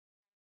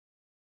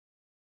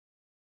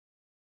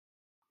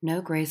No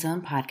Gray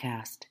Zone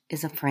podcast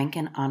is a frank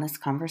and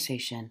honest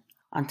conversation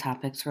on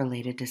topics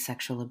related to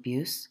sexual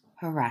abuse,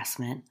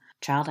 harassment,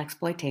 child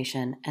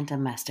exploitation, and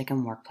domestic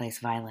and workplace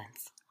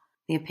violence.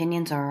 The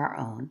opinions are our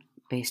own,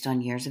 based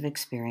on years of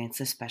experience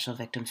as special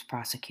victims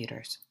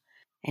prosecutors.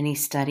 Any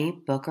study,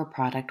 book, or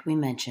product we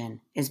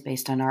mention is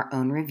based on our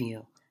own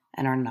review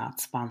and are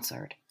not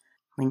sponsored.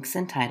 Links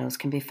and titles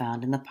can be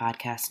found in the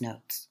podcast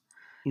notes.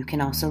 You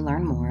can also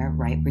learn more at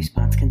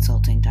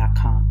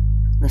rightresponseconsulting.com.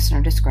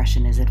 Listener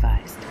discretion is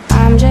advised.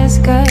 I'm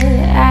just good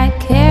at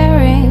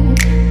caring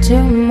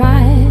too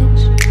much.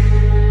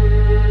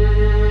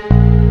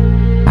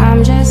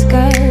 I'm just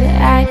good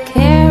at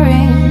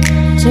caring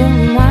too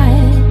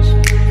much.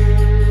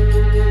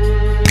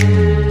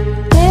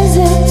 Is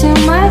it too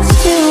much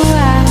to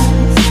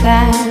ask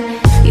that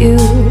you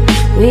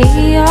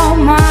be all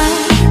mine?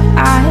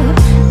 I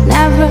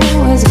never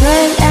was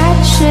good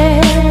at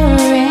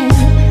sharing.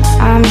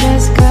 I'm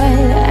just good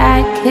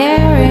at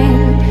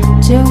caring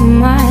too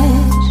much.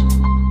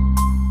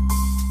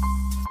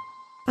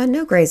 On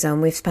No Gray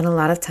Zone, we've spent a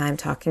lot of time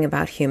talking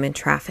about human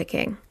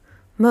trafficking,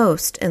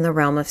 most in the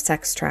realm of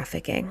sex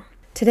trafficking.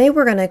 Today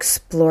we're going to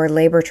explore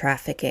labor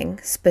trafficking,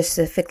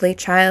 specifically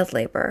child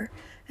labor,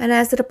 and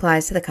as it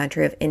applies to the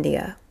country of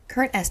India.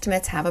 Current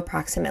estimates have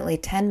approximately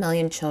 10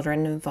 million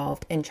children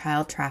involved in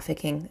child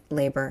trafficking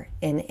labor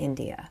in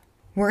India.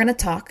 We're going to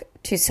talk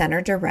to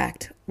Center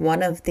Direct,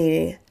 one of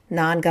the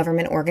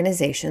non-government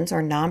organizations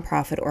or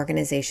non-profit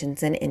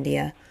organizations in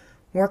India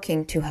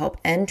working to help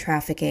end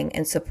trafficking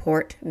and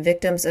support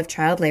victims of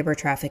child labor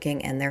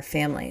trafficking and their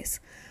families.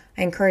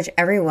 I encourage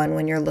everyone,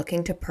 when you're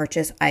looking to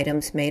purchase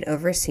items made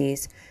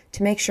overseas,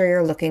 to make sure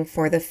you're looking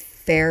for the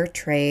fair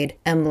trade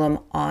emblem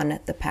on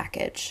the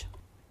package.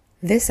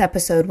 This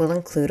episode will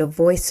include a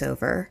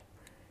voiceover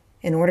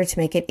in order to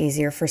make it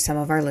easier for some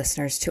of our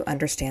listeners to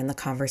understand the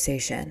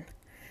conversation.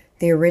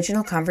 The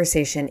original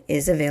conversation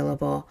is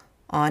available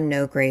on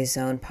No Gray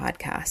Zone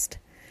podcast.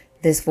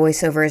 This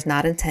voiceover is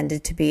not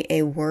intended to be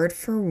a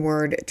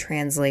word-for-word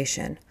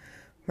translation,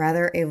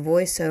 rather a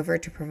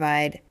voiceover to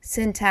provide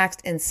syntax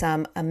and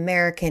some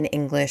American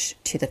English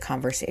to the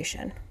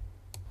conversation.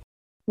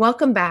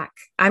 Welcome back.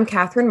 I'm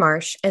Catherine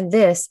Marsh, and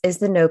this is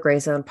the No Gray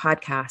Zone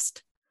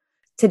podcast.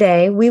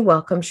 Today, we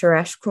welcome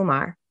Suresh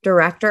Kumar,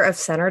 Director of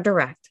Center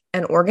Direct,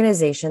 an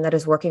organization that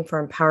is working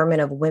for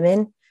empowerment of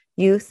women,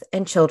 youth,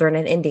 and children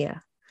in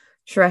India.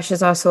 Suresh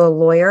is also a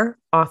lawyer,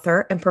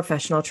 author, and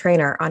professional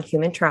trainer on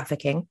human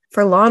trafficking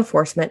for law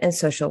enforcement and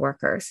social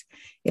workers.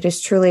 It is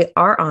truly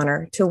our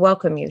honor to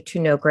welcome you to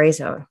No Gray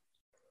Zone.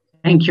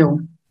 Thank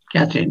you,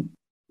 Catherine.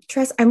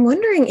 Suresh, I'm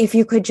wondering if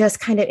you could just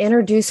kind of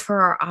introduce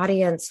for our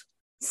audience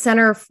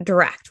Center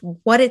Direct,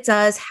 what it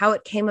does, how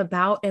it came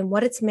about, and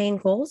what its main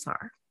goals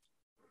are.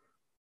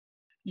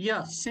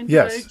 Yes,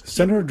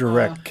 Center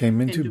Direct came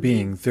into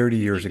being 30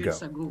 years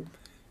ago.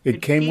 It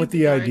came with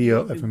the idea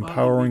of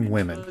empowering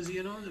women,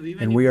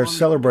 and we are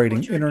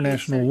celebrating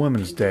International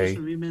Women's Day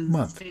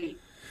month.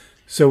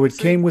 So it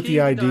came with the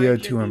idea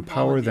to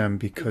empower them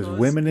because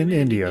women in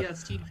India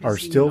are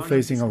still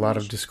facing a lot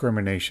of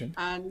discrimination,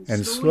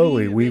 and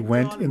slowly we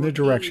went in the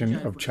direction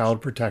of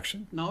child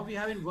protection.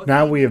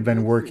 Now we have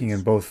been working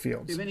in both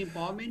fields,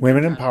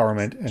 women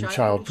empowerment and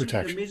child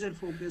protection.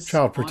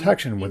 Child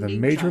protection with a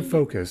major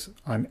focus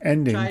on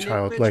ending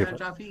child labor.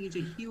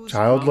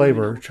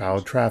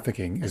 Child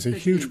trafficking is a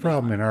huge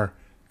problem in our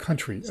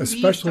country,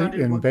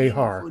 especially in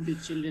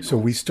Bihar, so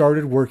we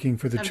started working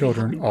for the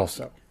children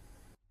also.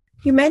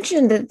 You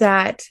mentioned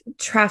that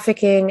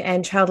trafficking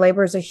and child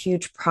labor is a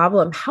huge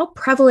problem. How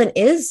prevalent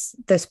is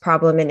this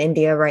problem in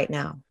India right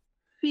now?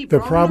 The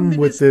problem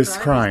with this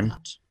crime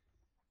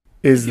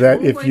is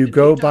that if you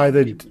go by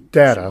the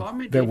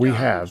data that we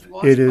have,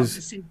 it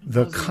is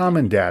the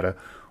common data,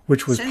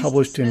 which was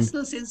published in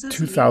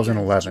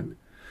 2011.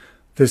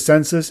 The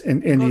census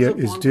in India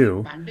is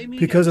due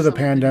because of the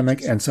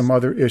pandemic and some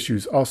other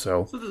issues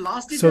also.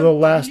 So the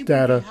last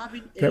data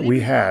that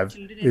we have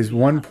is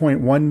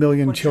 1.1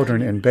 million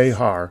children in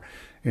Bihar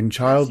in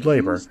child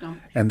labor,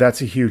 and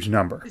that's a huge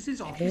number.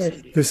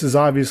 This is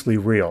obviously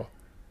real.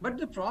 What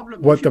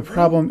the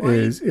problem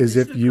is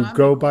if you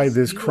go by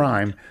this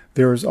crime,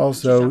 there is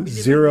also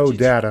zero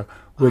data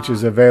which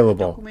is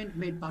available.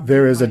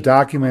 There is a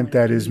document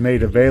that is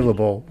made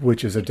available,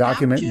 which is a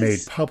document made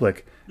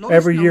public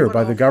every year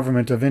by the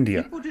government of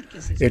India.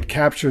 It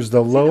captures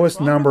the lowest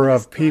number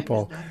of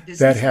people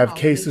that have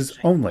cases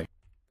only.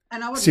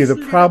 See, the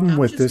problem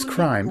with this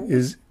crime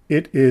is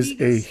it is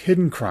a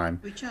hidden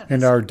crime,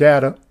 and our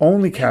data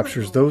only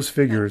captures those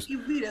figures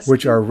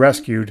which are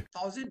rescued.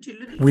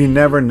 We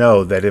never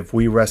know that if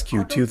we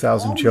rescue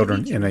 2,000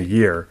 children in a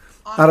year,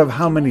 out of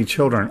how many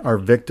children are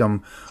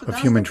victim of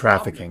human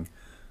trafficking.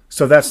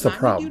 So that's the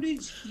problem.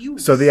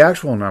 So the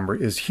actual number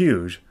is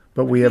huge,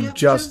 but we have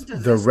just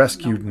the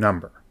rescued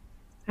number.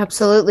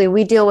 Absolutely.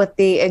 We deal with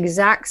the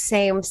exact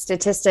same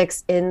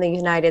statistics in the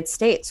United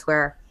States,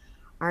 where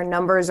our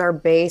numbers are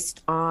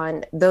based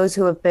on those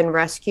who have been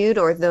rescued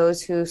or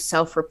those who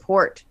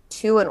self-report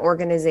to an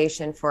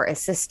organization for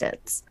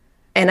assistance.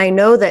 And I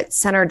know that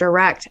Center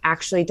Direct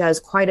actually does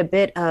quite a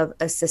bit of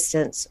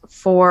assistance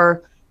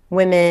for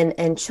women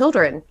and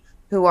children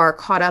who are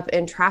caught up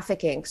in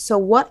trafficking. So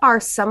what are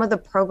some of the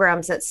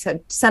programs that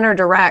Center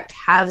Direct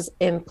has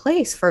in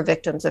place for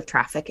victims of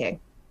trafficking?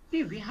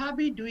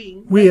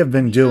 We have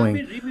been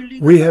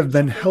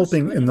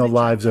helping in the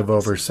lives of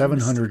over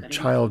 700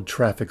 child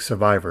traffic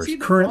survivors.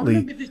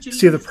 Currently,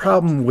 the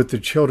problem with the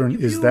children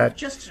is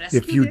that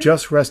if you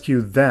just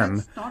rescue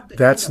them,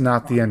 that's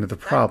not the end of the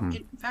problem.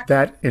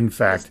 That, in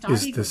fact,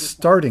 is the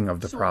starting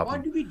of the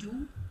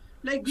problem.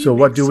 So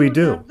what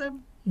do?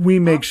 We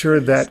make sure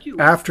that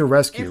after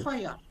rescue,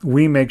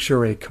 we make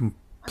sure a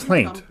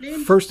complaint,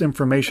 first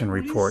information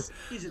report,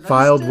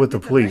 filed with the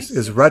police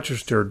is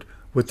registered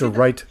with the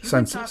right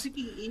census.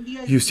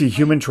 You see,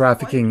 human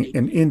trafficking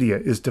in India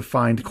is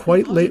defined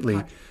quite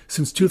lately,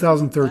 since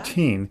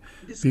 2013.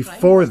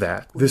 Before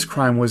that, this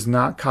crime was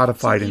not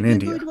codified in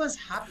India.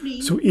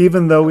 So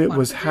even though it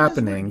was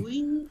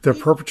happening, the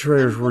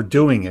perpetrators were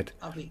doing it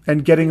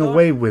and getting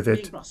away with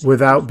it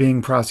without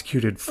being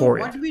prosecuted for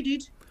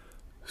it.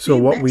 So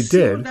what we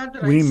did,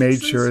 we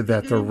made sure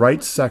that the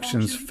right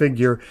sections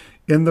figure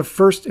in the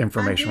first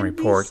information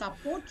report,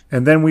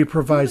 and then we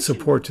provide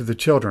support to the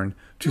children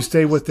to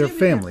stay with their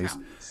families,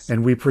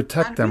 and we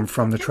protect them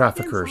from the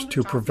traffickers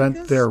to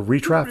prevent their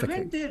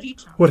re-trafficking.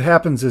 What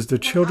happens is the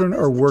children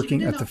are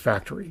working at the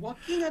factory.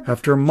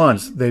 After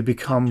months, they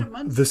become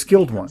the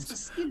skilled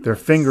ones. Their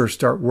fingers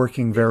start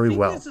working very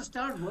well.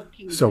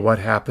 So what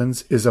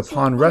happens is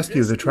upon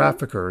rescue, the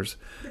traffickers,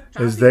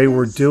 as they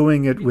were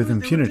doing it with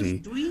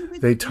impunity,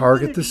 they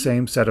target the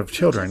same set of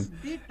children,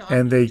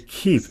 and they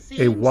keep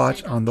a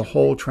watch on the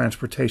whole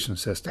transportation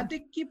system.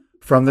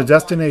 From the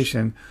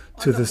destination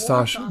to the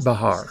Sash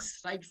Bahar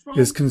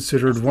is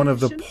considered one of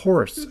the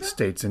poorest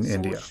states in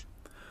India.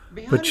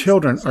 But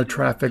children are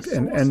trafficked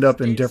and end up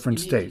in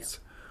different states,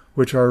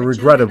 which are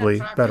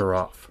regrettably better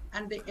off.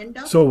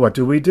 So what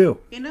do?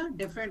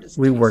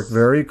 We work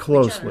very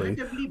closely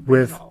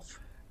with,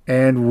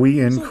 and we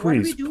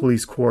increase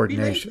police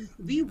coordination.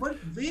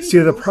 See,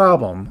 the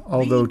problem,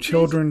 although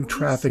children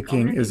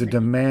trafficking is a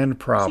demand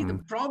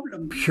problem,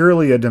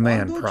 purely a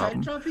demand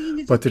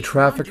problem, but the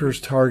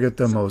traffickers target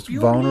the most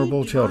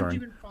vulnerable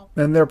children,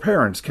 and their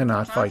parents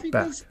cannot fight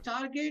back.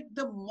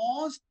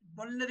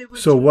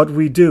 So what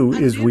we do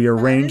is we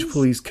arrange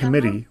police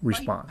committee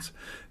response.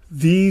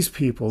 These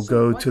people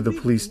go to the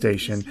police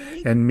station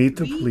and meet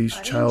the police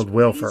child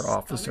welfare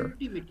officer,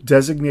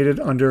 designated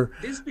under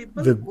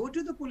the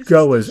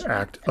GOAS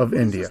Act of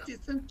India.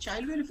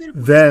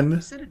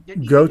 Then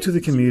go to the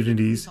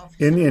communities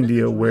in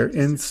India where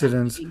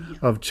incidents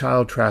of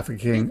child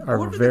trafficking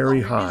are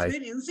very high,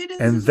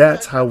 and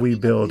that's how we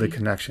build a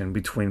connection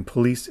between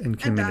police and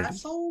community.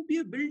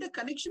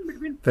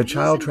 The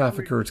child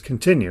traffickers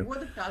continue,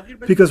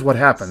 because what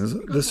happens,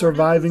 the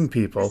surviving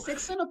people,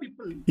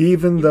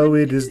 even though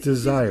it is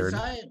desired,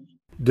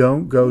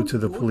 don't go to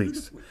the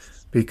police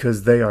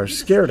because they are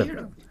scared of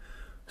them.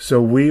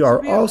 So we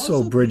are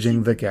also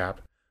bridging the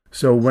gap.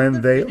 So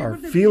when they are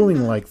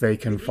feeling like they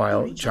can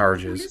file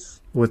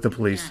charges with the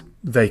police,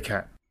 they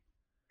can.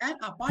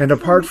 And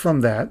apart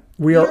from that,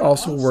 we are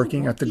also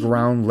working at the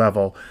ground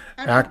level,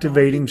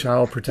 activating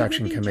child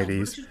protection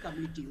committees.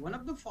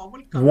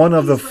 One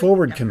of the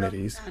forward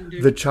committees,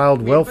 the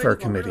Child Welfare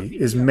Committee,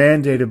 is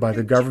mandated by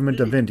the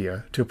Government of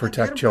India to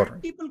protect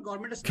children.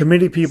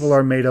 Committee people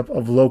are made up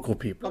of local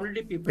people,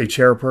 a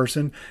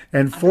chairperson,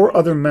 and 4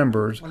 other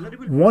members,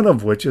 one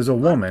of which is a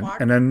woman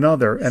and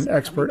another an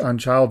expert on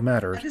child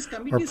matters,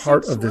 are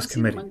part of this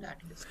committee.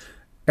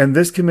 And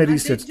this committee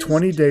sits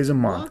 20 days a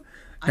month,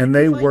 and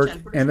they work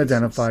and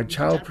identify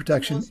child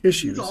protection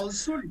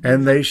issues,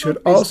 and they should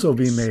also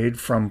be made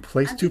from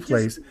place to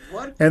place,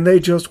 and they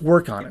just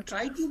work on it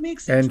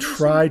and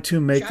try to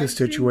make the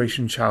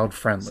situation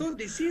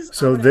child-friendly.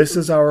 So this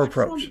is our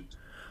approach.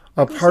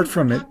 Apart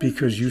from it,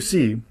 because you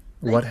see,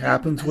 what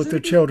happens with the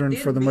children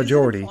for the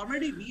majority,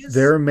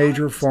 their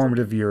major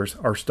formative years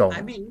are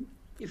stolen.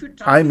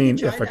 I mean,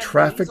 if a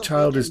trafficked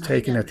child is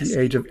taken at the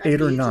age of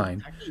 8 or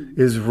 9,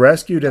 is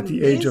rescued at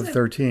the age of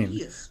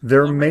 13,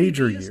 their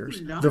major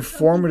years, the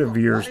formative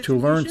years to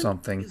learn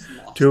something,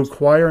 to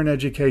acquire an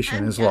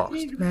education, is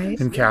lost. Right.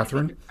 And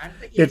Catherine,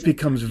 it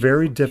becomes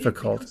very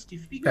difficult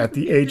at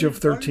the age of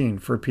 13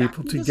 for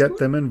people to get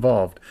them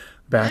involved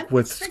back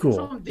with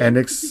school and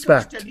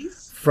expect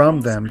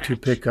from them to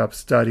pick up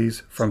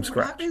studies from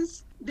scratch.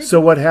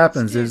 So what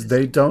happens is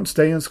they don't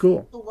stay in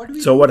school.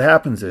 So what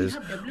happens is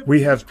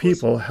we have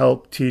people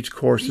help teach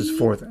courses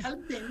for them.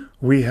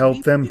 We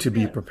help them to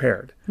be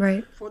prepared.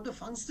 Right.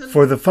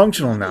 For the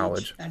functional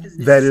knowledge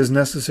that is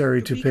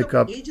necessary to pick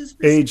up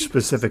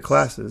age-specific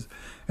classes,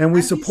 and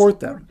we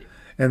support them.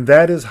 And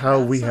that is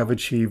how we have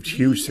achieved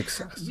huge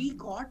success.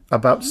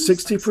 About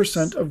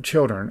 60% of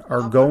children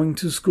are going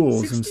to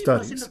schools and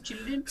studies.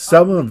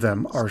 Some of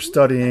them are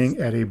studying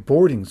at a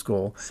boarding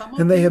school,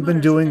 and they have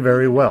been doing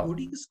very well.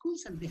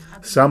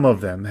 Some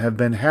of them have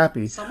been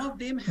happy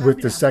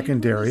with the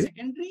secondary,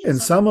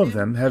 and some of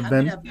them have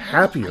been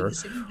happier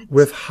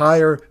with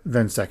higher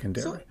than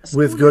secondary,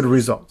 with good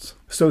results.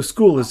 So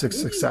school is a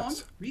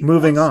success.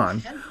 Moving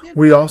on,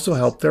 we also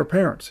help their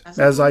parents.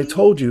 As I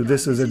told you,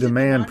 this is a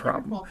demand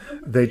problem.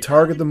 They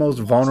target the most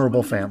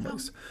vulnerable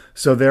families,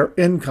 so their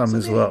income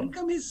is low.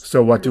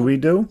 So what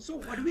do?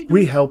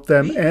 We help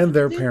them and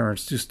their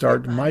parents to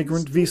start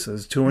migrant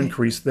visas to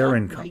increase their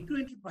income.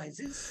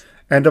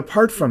 And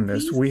apart from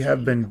this, we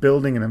have been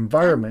building an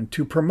environment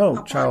to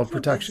promote child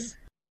protection.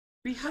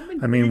 We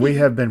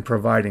have been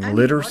providing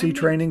literacy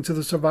training to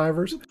the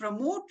survivors.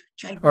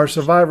 Our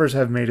survivors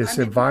have made a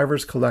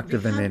survivors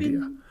collective in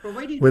India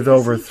with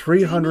over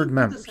 300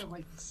 members,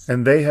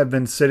 and they have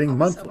been sitting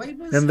monthly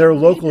in their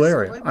local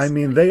area.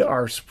 They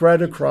are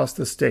spread across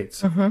the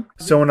states.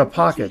 So in a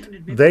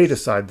pocket, they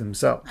decide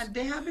themselves.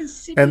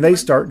 And they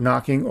start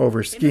knocking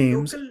over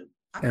schemes,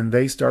 and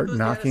they start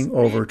knocking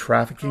over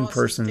trafficking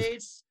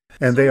persons,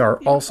 and they are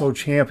also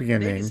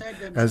championing,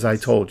 as I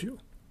told you.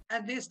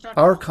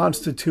 Our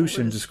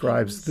Constitution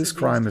describes this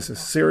crime as a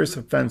serious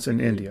offense in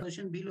India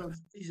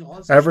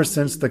ever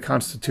since the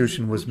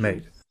Constitution was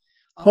made,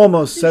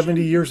 almost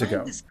 70 years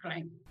ago.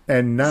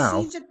 And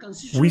now,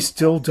 we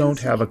still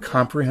don't have a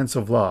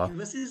comprehensive law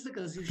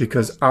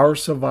because our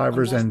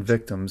survivors and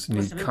victims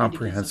need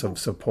comprehensive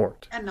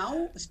support.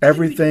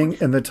 Everything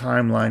in the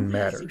timeline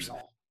matters.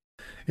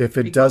 If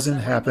it doesn't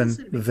happen,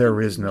 there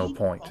is no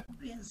point.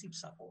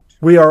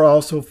 We are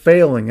also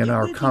failing in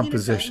our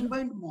composition.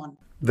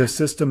 The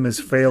system is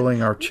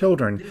failing our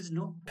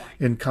children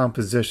in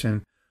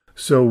composition,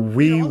 so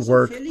we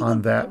work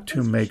on that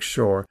to make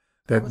sure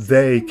that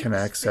they can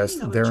access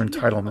their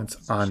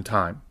entitlements on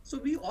time.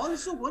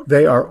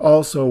 They are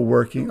also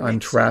working on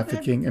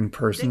trafficking in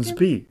persons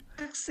B.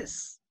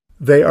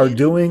 They are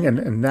doing an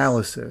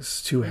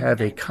analysis to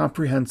have a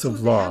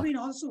comprehensive law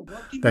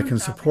that can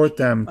support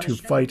them to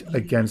fight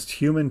against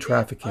human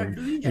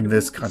trafficking in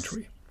this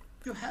country.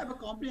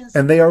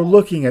 And they are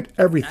looking at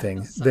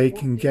everything they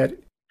can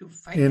get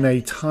in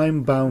a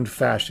time-bound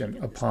fashion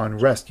upon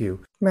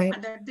rescue. Right.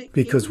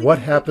 Because what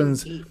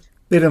happens,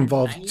 it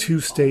involves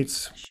 2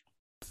 states,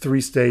 3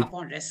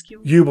 states.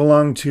 You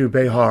belong to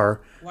Bihar.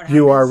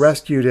 You are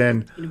rescued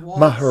in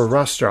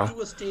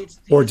Maharashtra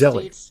or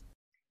Delhi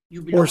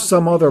or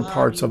some other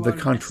parts of the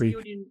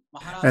country.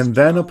 And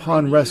then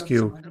upon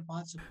rescue,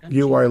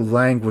 you are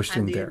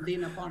languishing there.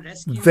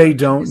 They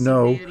don't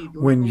know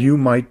when you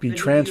might be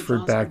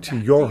transferred back to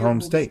your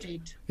home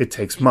state. It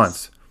takes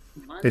months.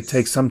 It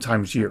takes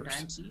sometimes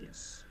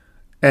years.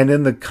 And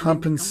in the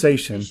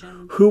compensation,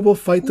 who will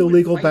fight the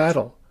legal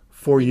battle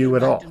for you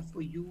at all?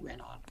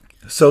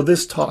 So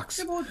this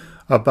talks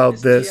about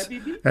this,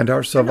 and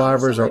our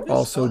survivors are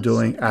also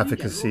doing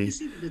advocacy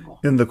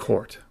in the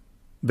court.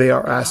 They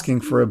are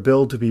asking for a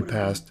bill to be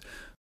passed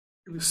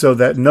so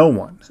that no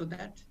one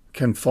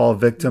can fall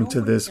victim to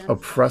this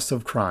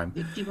oppressive crime.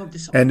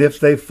 And if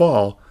they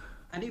fall,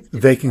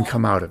 they can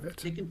come out of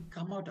it.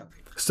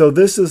 So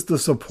this is the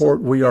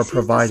support we are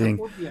providing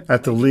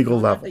at the legal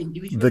level,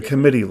 the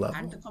committee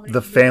level,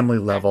 the family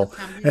level,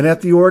 and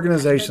at the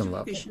organization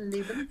level.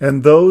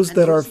 And those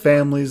that are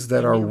families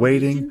that are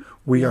waiting,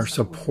 we are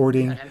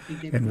supporting,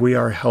 and we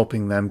are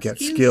helping them get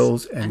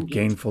skills and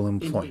gainful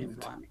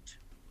employment.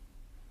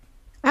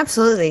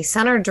 Absolutely.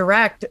 Center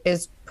Direct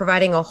is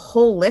providing a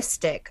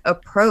holistic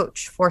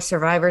approach for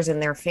survivors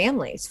and their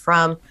families,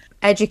 from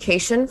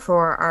education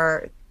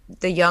for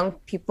the young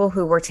people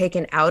who were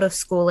taken out of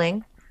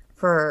schooling,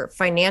 for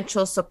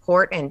financial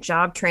support and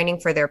job training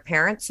for their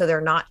parents so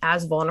they're not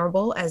as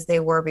vulnerable as they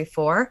were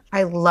before.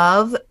 I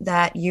love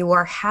that you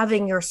are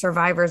having your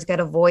survivors get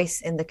a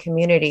voice in the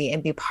community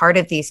and be part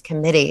of these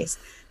committees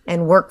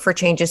and work for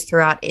changes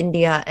throughout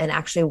India and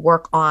actually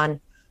work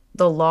on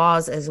the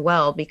laws as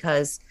well,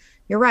 because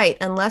you're right,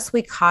 unless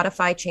we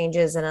codify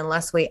changes and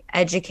unless we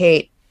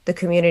educate the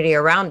community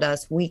around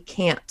us, we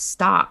can't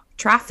stop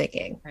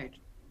trafficking. Right.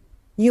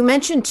 You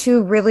mentioned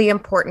 2 really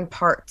important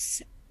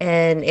parts,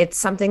 and it's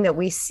something that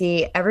we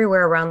see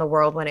everywhere around the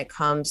world when it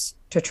comes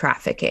to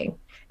trafficking.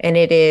 And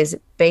it is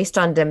based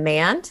on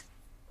demand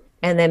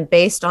and then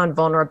based on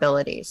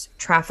vulnerabilities.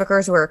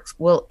 Traffickers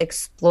will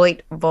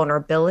exploit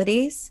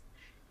vulnerabilities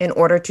in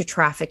order to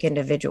traffic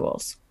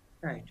individuals.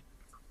 Right.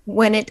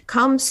 When it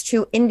comes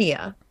to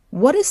India,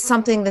 what is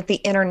something that the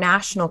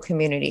international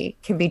community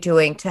can be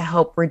doing to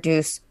help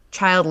reduce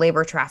child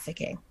labor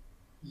trafficking?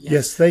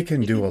 Yes, they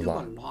can do a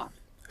lot.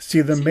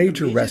 See, the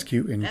major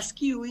rescue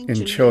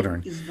in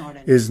children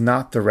is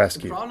not the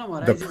rescue.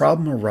 The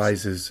problem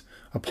arises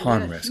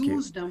upon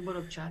rescue.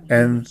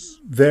 And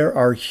there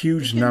are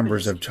huge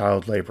numbers of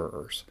child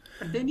laborers.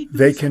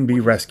 They can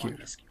be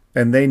rescued,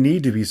 and they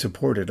need to be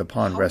supported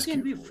upon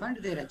rescue.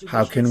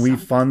 How can we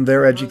fund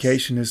their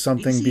education is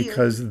something,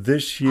 because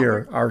this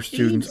year our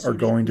students are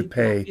going to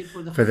pay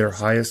for their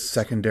highest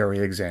secondary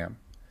exam.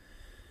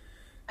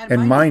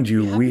 And mind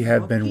you, we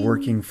have been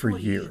working for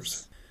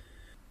years.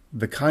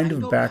 The kind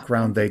of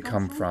background they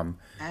come from,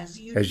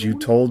 as you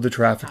told, the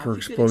trafficker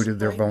exploited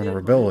their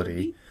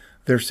vulnerability,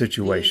 their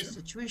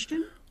situation.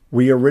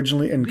 We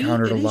originally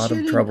encountered a lot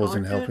of troubles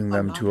in helping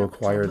them to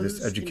acquire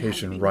this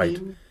education right,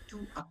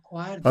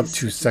 up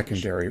to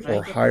secondary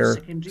or higher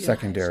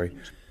secondary.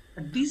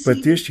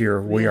 But this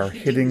year, we are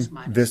hitting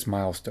this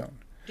milestone.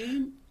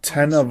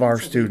 10 of our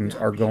students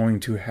are going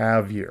to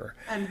have year,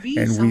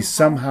 and we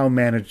somehow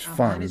managed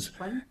funds,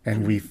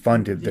 and we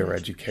funded their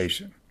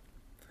education.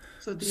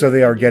 So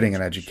they are getting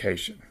an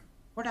education.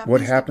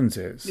 What happens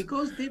is,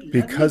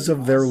 because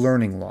of their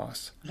learning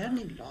loss,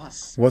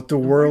 what the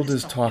world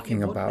is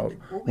talking about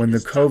when the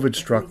COVID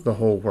struck the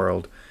whole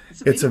world,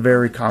 it's a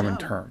very common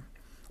term.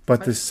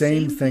 But the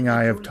same thing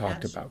I have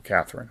talked about,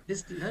 Catherine.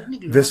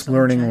 This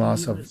learning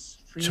loss of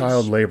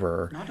child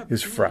laborer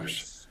is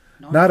fresh.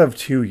 Not of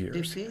 2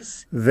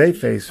 years. They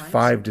face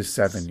 5 to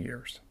 7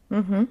 years.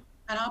 Mm-hmm.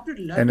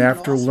 And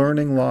after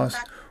learning loss,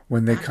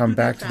 when they come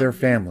back to their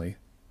family,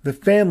 the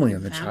family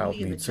and the child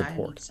need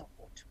support.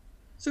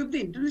 So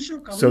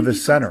the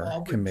center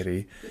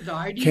committee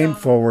came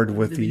forward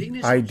with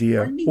the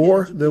idea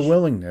or the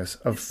willingness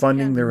of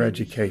funding their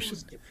education.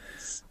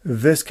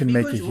 This can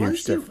make a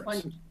huge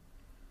difference.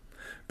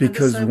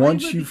 Because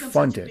once you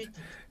fund it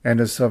and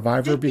a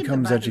survivor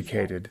becomes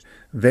educated,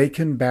 they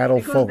can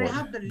battle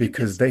forward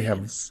because they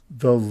have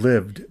the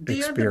lived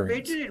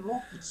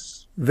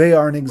experience. They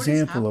are an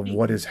example of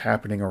what is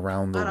happening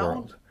around the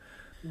world.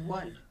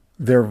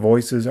 Their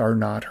voices are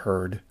not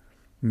heard,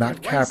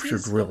 not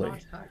captured really.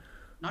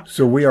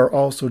 So we are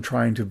also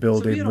trying to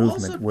build a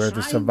movement where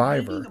the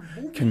survivor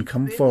can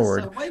come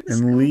forward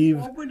and leave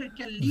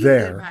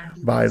there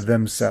by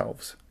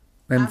themselves.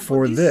 And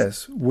for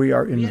this, we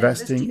are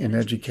investing in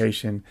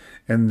education,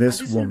 and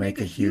this will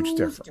make a huge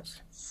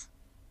difference.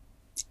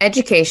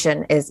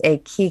 Education is a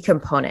key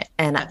component,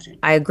 and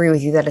I agree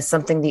with you that is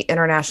something the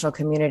international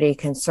community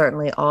can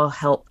certainly all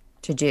help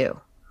to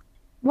do.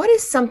 What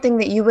is something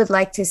that you would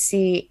like to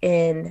see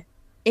in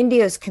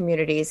India's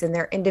communities in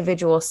their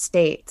individual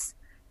states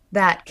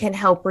that can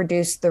help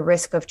reduce the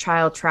risk of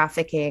child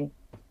trafficking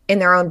in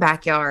their own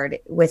backyard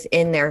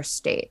within their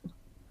state?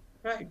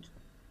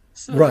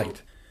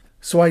 Right.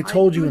 So I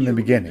told you in the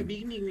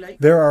beginning,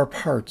 there are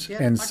parts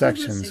and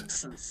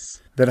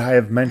sections that I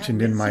have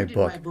mentioned in my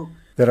book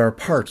that are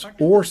parts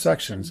or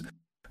sections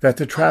that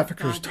the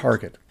traffickers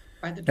target.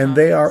 And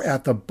they are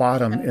at the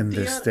bottom in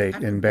this state,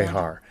 in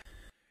Bihar,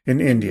 in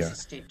India.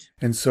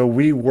 And so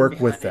we work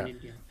with them.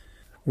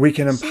 We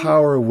can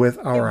empower with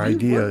our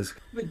ideas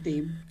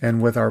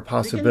and with our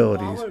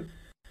possibilities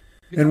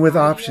and with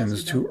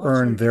options to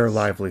earn their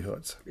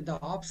livelihoods.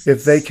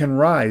 If they can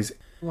rise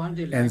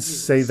and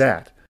say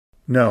that,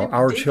 no,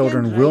 our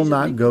children will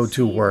not go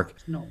to work.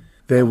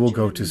 They will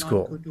go to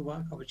school.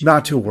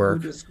 Not to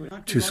work,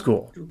 to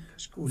school.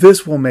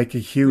 This will make a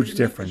huge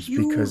difference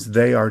because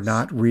they are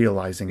not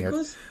realizing it,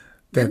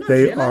 that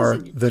they are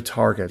the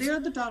targets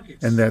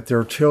and that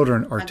their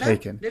children are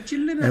taken.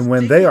 And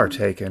when they are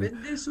taken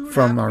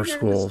from our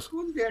schools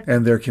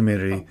and their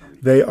community,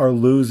 they are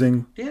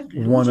losing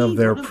one of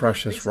their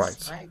precious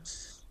rights,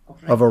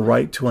 of a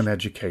right to an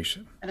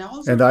education.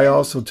 And I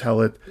also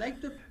tell it,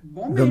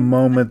 the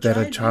moment that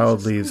a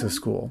child leaves a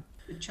school,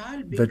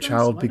 the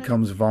child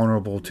becomes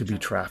vulnerable to be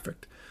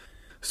trafficked.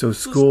 So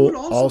school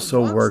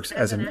also works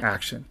as an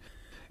action.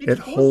 It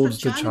holds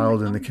the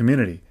child in the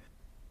community.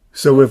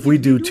 So if we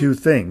do two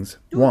things,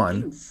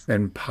 one,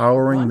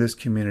 empowering this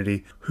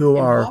community who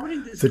are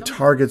the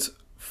targets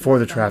for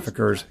the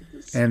traffickers,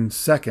 and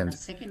second,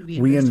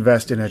 we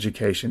invest in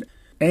education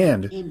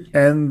and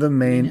end the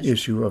main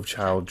issue of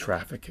child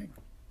trafficking.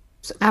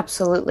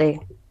 Absolutely.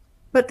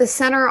 But the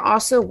center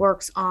also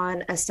works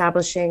on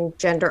establishing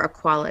gender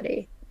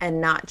equality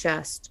and not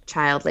just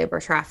child labor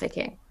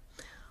trafficking.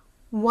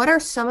 What are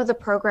some of the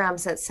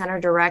programs that Center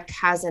Direct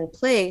has in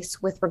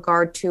place with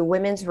regard to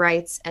women's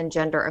rights and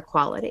gender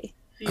equality?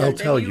 I'll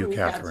tell you,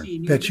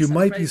 Catherine, that you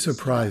might be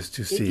surprised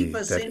to see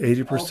that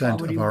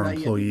 80% of our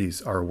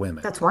employees are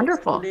women. That's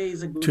wonderful.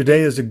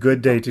 Today is a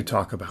good day to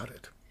talk about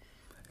it.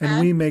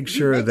 And we make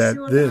sure that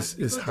this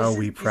is how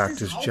we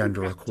practice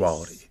gender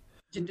equality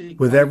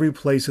with every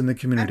place in the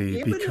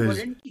community,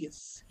 because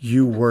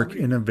you work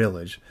in a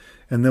village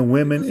and the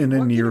women in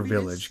a near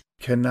village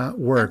cannot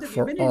work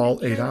for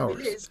all 8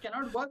 hours.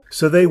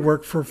 So they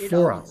work for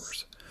 4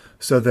 hours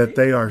so that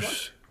they are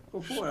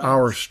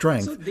our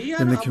strength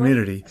in the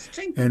community,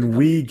 and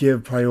we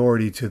give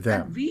priority to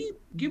them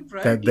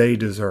that they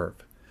deserve.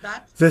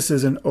 This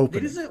is an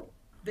opening,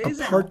 a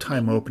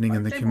part-time opening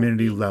in the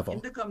community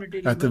level,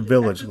 at the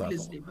village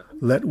level.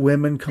 Let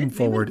women come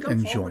forward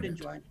and join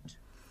it.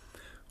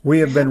 We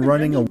have been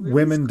running a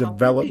women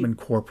development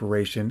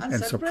corporation,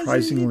 and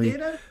surprisingly,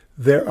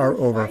 There are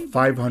over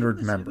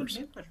 500 members,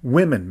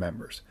 women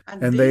members,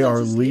 and they are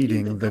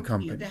leading the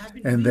company.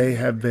 And they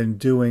have been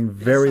doing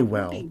very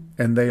well,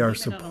 and they are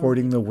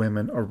supporting the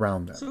women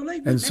around them.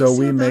 And so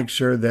we make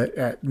sure that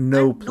at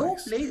no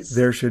place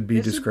there should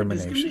be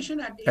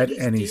discrimination at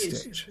any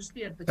stage,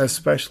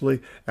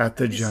 especially at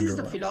the gender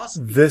level.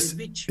 This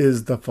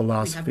is the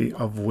philosophy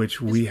of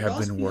which we have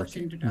been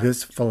working,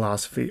 this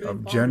philosophy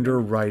of gender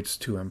rights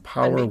to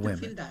empower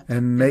women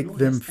and make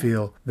them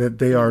feel that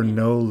they are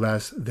no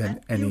less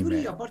than any man.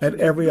 At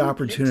every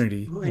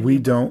opportunity, we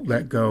don't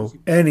let go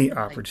any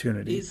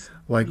opportunity,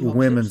 like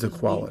women's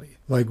equality.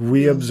 Like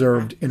we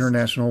observed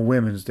International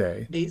Women's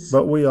Day,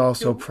 but we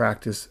also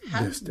practice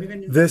this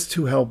day. This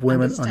to help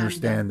women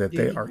understand that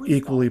they are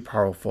equally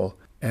powerful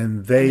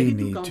and they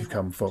need to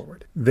come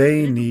forward.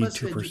 They need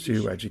to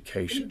pursue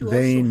education.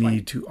 They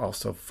need to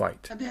also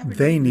fight.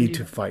 They need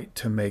to fight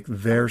to make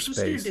their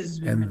space,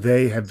 and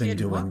they have been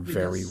doing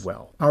very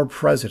well. Our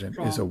president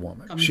is a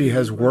woman. She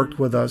has worked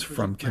with us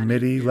from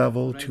committee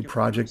level to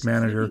project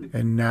manager,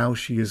 and now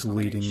she is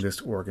leading this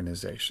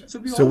organization.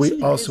 So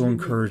we also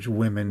encourage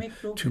women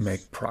to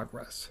make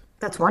progress.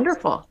 That's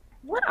wonderful.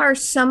 What are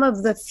some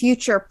of the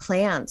future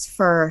plans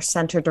for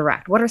Center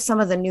Direct? What are some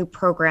of the new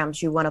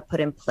programs you want to put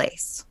in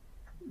place?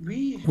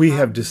 We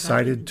have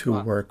decided to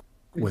work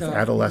with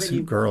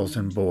adolescent girls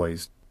and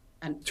boys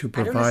to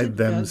provide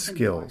them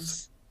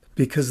skills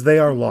because they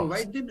are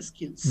lost.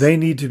 They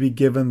need to be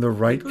given the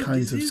right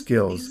kinds of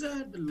skills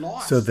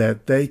so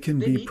that they can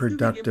be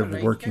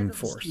productive working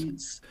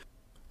force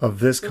of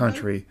this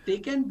country,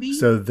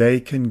 so they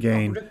can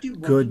gain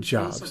good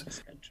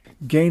jobs,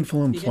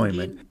 gainful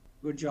employment,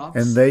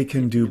 and they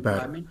can do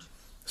better.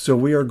 So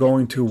we are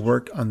going to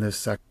work on this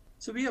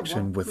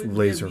section with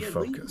laser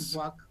focus.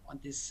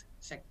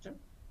 Sector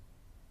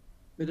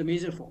with a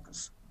major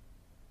focus.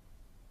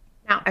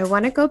 Now, I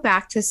want to go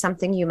back to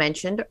something you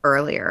mentioned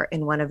earlier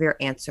in one of your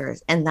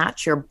answers, and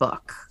that's your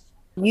book.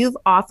 You've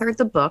authored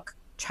the book,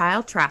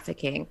 Child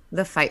Trafficking,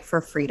 The Fight for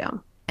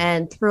Freedom.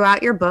 And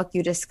throughout your book,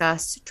 you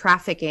discuss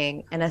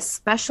trafficking and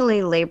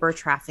especially labor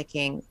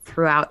trafficking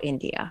throughout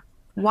India.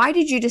 Why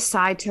did you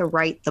decide to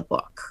write the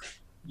book?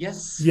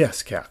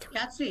 Yes,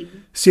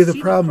 Catherine. See, the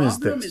problem is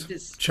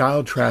this.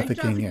 Child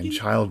trafficking and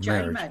child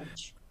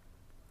marriage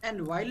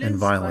and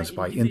violence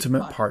by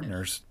intimate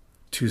partners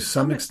to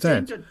some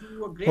extent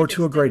or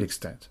to a great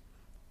extent.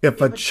 If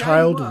a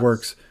child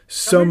works,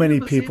 so many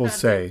people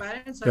say,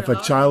 if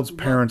a child's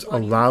parents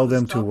allow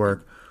them to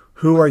work,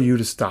 who are you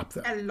to stop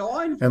them?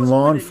 And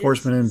law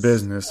enforcement and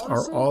business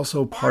are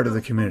also part of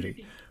the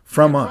community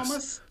from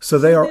us. So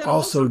they are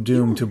also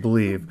doomed to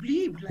believe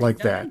like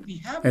that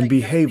and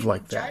behave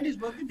like that.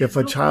 If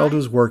a child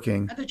is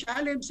working,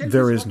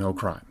 there is no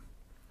crime.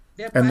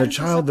 And the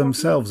child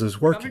themselves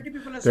is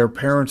working. Their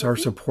parents are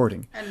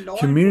supporting.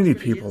 Community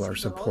people are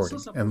supporting.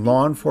 And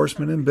law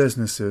enforcement and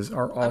businesses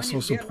are also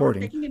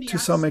supporting to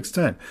some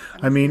extent.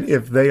 I mean,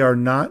 if they are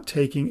not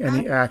taking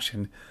any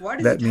action,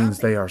 that means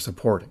they are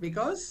supporting.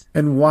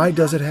 And why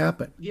does it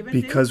happen?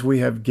 Because we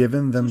have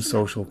given them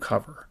social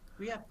cover.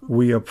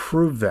 We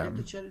approve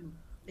them.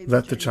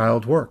 Let the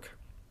child work.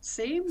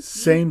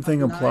 Same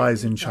thing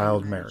applies in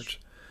child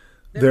marriage.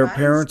 Their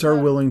parents are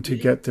willing to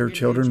get their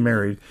children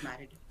married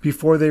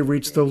before they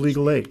reach the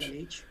legal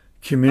age.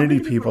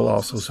 Community people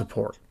also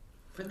support.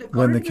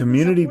 When the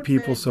community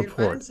people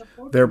support,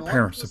 their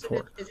parents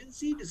support.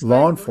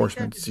 Law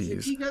enforcement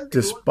sees,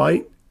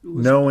 despite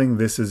knowing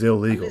this is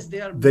illegal,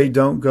 they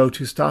don't go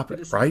to stop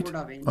it, right?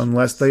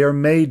 Unless they are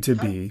made to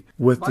be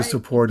with the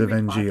support of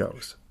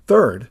NGOs.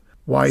 Third,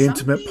 why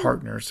intimate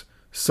partners?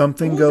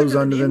 Something goes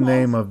under the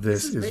name of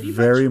this is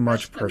very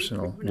much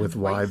personal with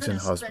wives and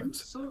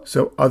husbands,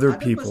 so other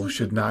people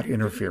should not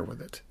interfere with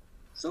it.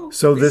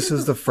 So this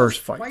is the first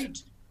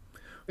fight.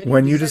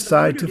 When you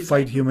decide to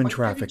fight human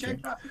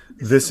trafficking,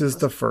 this is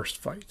the first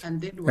fight.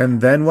 And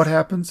then what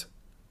happens?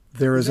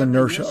 There is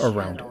inertia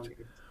around it,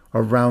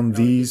 around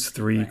these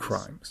three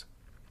crimes.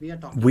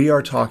 We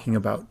are talking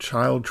about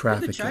child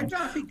trafficking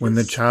when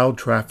the child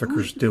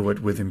traffickers do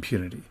it with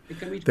impunity.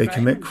 They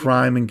commit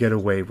crime and get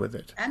away with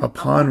it.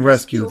 Upon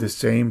rescue, the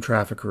same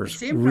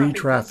traffickers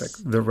re-traffic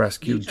the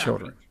rescued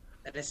children.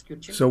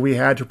 So we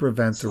had to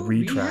prevent the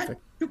re-traffic.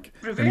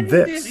 And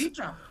this,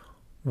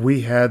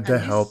 we had the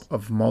help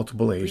of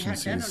multiple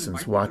agencies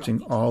since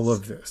watching all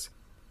of this.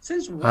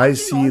 I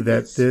see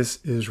that this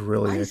is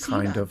really a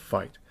kind of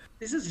fight.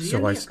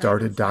 So I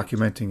started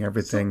documenting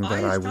everything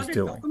that I was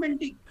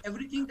doing.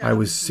 I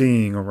was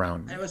seeing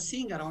around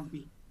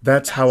me.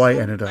 That's how I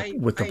ended up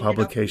with the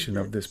publication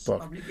of this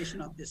book.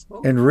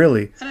 And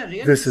really,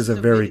 this is a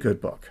very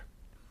good book.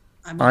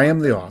 I am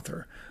the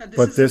author,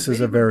 but this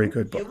is a very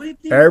good book.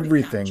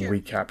 Everything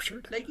we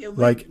captured,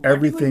 like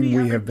everything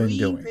we have been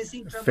doing,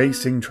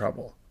 facing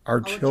trouble.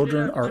 Our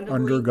children are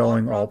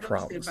undergoing all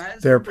problems.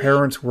 Their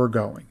parents were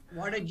going.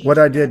 What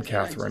I did,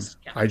 Catherine,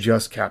 I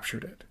just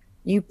captured it.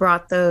 You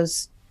brought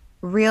those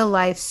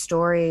real-life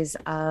stories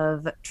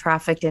of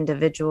trafficked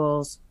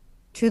individuals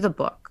to the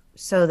book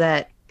so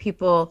that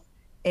people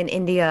in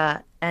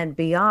India and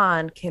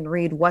beyond can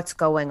read what's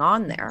going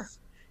on there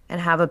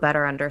and have a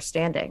better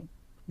understanding.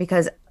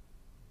 Because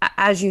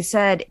as you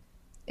said,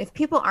 if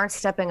people aren't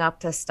stepping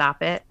up to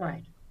stop it,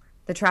 right,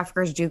 the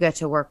traffickers do get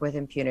to work with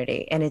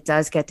impunity, and it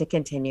does get to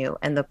continue.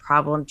 And the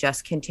problem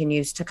just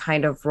continues to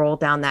kind of roll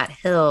down that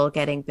hill,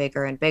 getting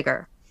bigger and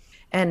bigger.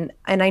 And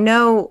I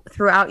know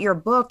throughout your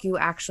book, you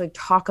actually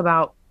talk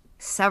about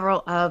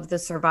several of the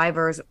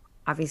survivors,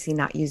 obviously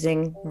not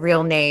using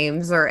real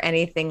names or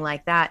anything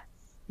like that,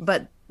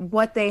 but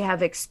what they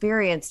have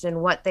experienced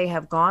and what they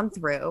have gone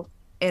through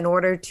in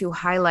order to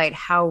highlight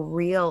how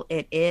real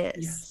it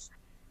is. Yes.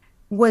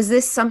 Was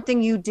this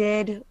something you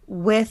did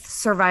with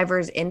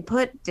survivors'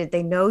 input? Did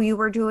they know you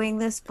were doing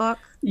this book?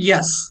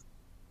 Yes,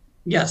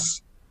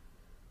 with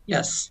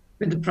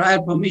the prior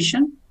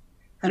permission.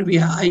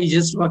 And I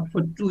just worked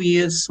for 2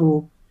 years.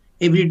 So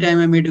every time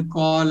I made a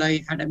call,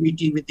 I had a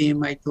meeting with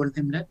them. I told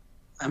them that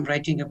I'm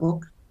writing a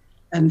book,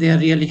 and they're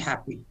really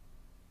happy.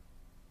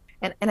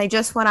 And I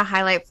just want to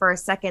highlight for a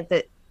second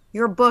that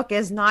your book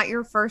is not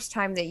your first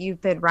time that you've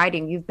been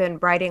writing. You've been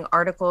writing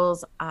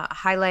articles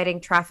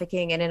highlighting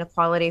trafficking and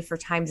inequality for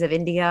Times of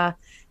India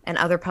and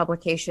other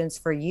publications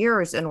for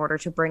years in order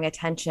to bring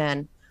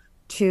attention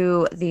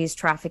to these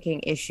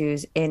trafficking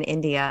issues in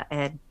India.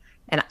 And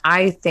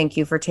I thank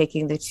you for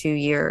taking the 2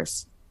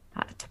 years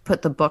to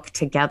put the book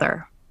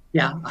together.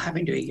 Yeah, I have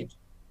been doing it.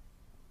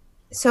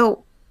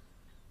 So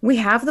we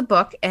have the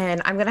book,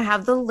 and I'm going to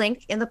have the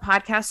link in the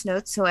podcast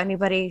notes so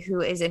anybody who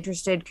is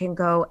interested can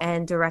go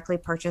and directly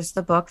purchase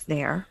the book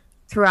there.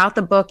 Throughout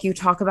the book, you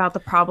talk about the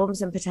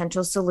problems and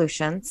potential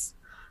solutions,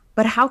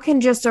 but how can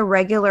just a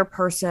regular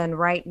person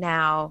right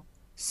now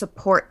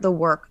support the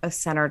work of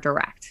Center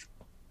Direct?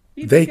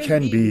 They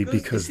can be,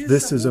 because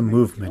this is a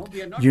movement.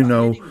 You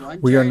know,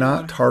 we are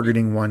not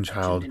targeting one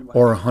child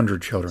or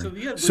 100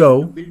 children.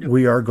 So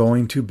we are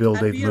going to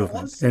build a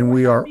movement. And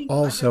we are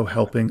also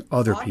helping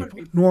other people,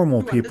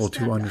 normal people,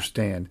 to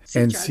understand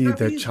and see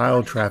that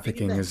child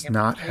trafficking is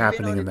not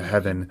happening in the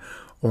heaven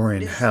or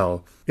in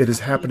hell. It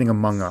is happening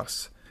among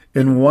us.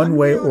 In one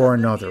way or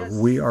another,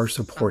 we are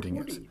supporting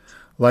it.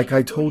 Like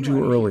I told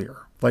you earlier,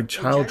 like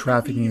child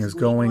trafficking is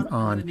going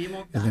on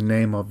in the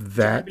name of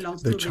that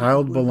the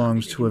child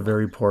belongs to a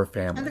very poor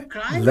family.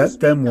 Let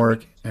them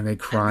work, and a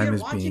crime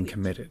is being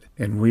committed.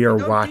 And we are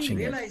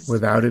watching it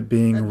without it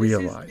being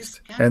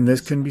realized. And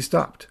this can be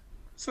stopped.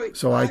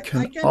 So I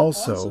can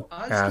also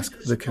ask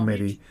the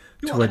committee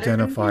to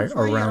identify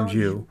around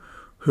you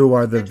who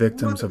are the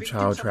victims of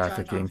child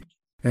trafficking,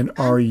 and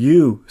are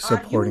you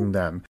supporting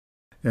them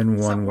in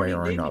one way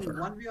or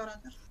another?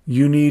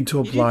 You need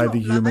to apply the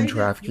human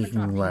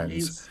trafficking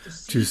lens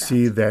to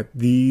see that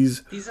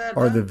these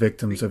are the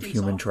victims of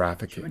human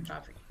trafficking.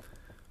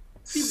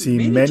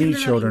 See, many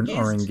children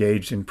are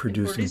engaged in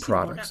producing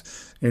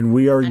products, and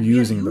we are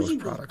using those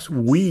products.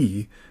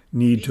 We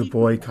need to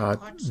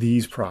boycott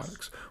these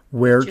products,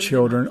 where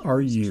children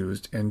are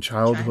used and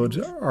childhoods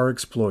are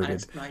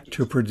exploited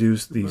to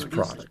produce these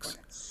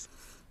products.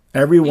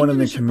 Everyone in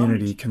the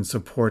community can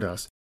support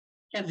us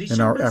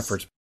in our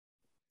efforts,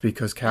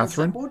 because,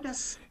 Catherine,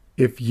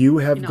 if you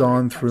have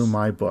gone through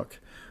my book,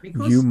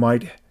 you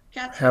might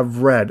have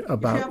read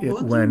about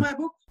it when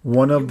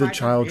one of the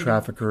child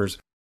traffickers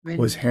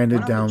was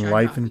handed down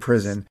life in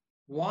prison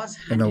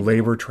in a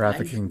labor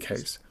trafficking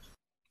case.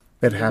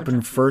 It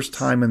happened first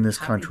time in this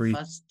country,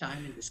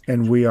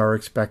 and we are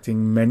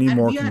expecting many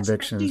more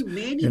convictions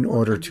in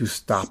order to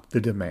stop the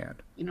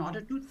demand.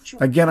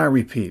 Again, I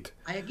repeat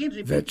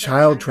that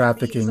child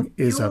trafficking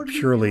is a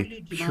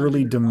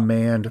purely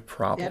demand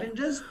problem,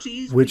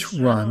 which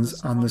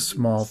runs on the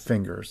small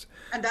fingers.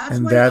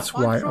 And that's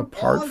why,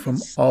 apart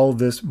from all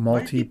this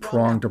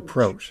multi-pronged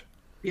approach,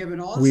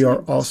 we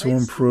are also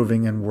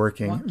improving and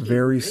working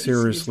very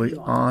seriously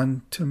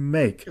on to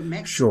make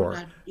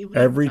sure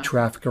every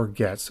trafficker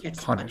gets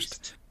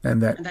punished,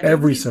 and that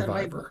every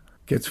survivor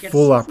gets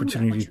full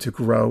opportunity to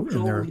grow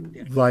in their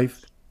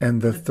life.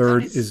 And the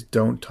third is,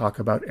 don't talk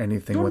about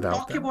anything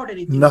without them.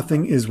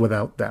 Nothing is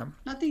without them.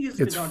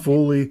 It's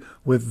fully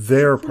with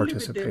their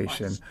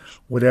participation.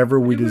 Whatever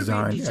we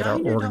design at our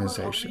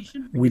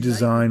organization, we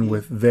design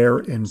with their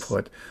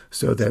input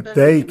so that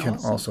they can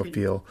also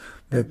feel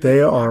that they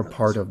are a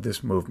part of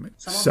this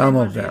movement. Some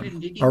of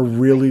them are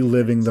really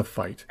living the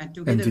fight,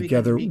 and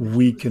together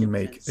we can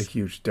make a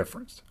huge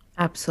difference.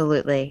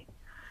 Absolutely.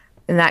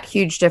 And that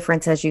huge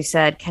difference, as you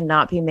said,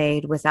 cannot be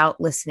made without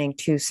listening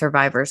to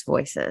survivors'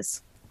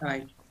 voices.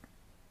 Right.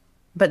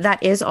 But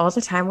that is all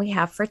the time we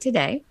have for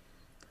today.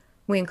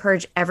 We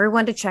encourage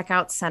everyone to check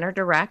out Center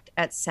Direct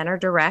at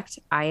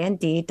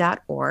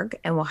centerdirectind.org,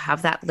 and we'll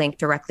have that link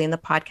directly in the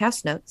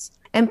podcast notes.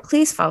 And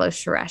please follow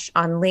Suresh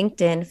on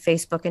LinkedIn,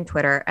 Facebook, and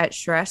Twitter at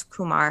Suresh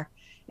Kumar.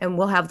 And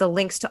we'll have the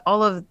links to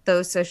all of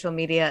those social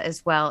media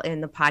as well in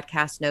the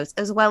podcast notes,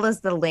 as well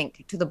as the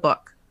link to the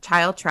book,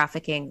 Child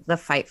Trafficking, The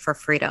Fight for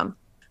Freedom.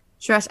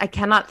 Suresh, I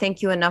cannot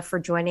thank you enough for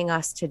joining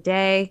us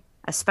today,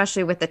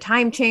 especially with the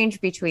time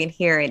change between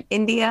here and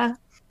India,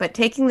 but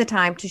taking the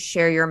time to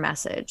share your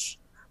message.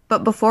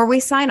 But before we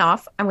sign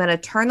off, I'm going to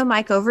turn the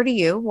mic over to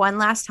you one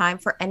last time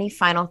for any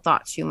final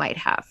thoughts you might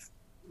have.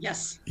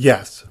 Yes.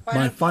 Yes,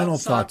 my final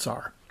thoughts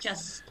are,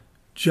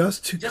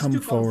 just to come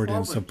forward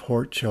and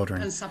support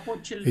children.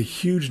 A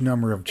huge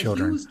number of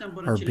children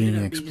are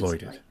being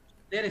exploited.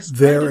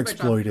 They're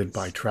exploited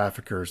by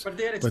traffickers,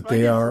 but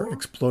they are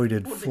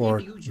exploited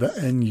for the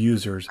end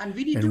users,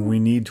 and we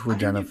need to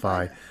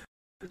identify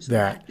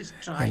that,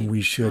 and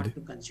we should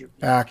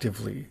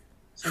actively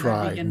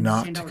try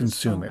not to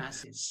consume it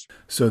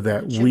so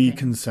that we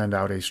can send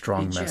out a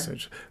strong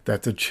message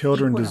that the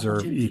children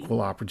deserve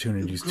equal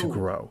opportunities to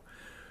grow,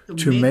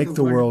 to make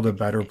the world a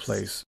better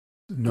place,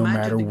 no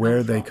matter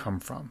where they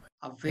come from.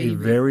 A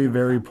very,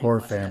 very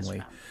poor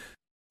family,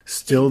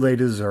 still they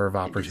deserve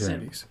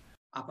opportunities.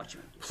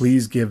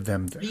 Please give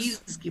them this.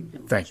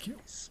 Thank you.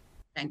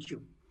 Thank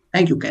you.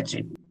 Thank you,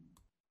 Catherine.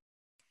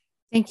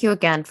 Thank you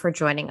again for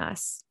joining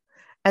us.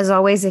 As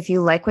always, if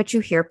you like what you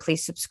hear,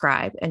 please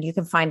subscribe. And you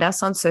can find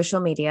us on social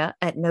media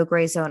at No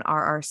Gray Zone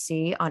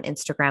RRC on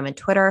Instagram and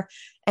Twitter,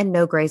 and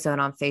No Gray Zone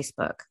on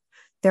Facebook.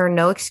 There are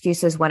no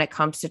excuses when it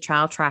comes to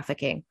child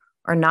trafficking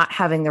or not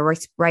having the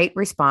right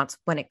response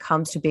when it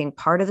comes to being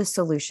part of the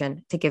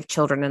solution to give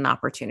children an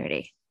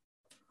opportunity.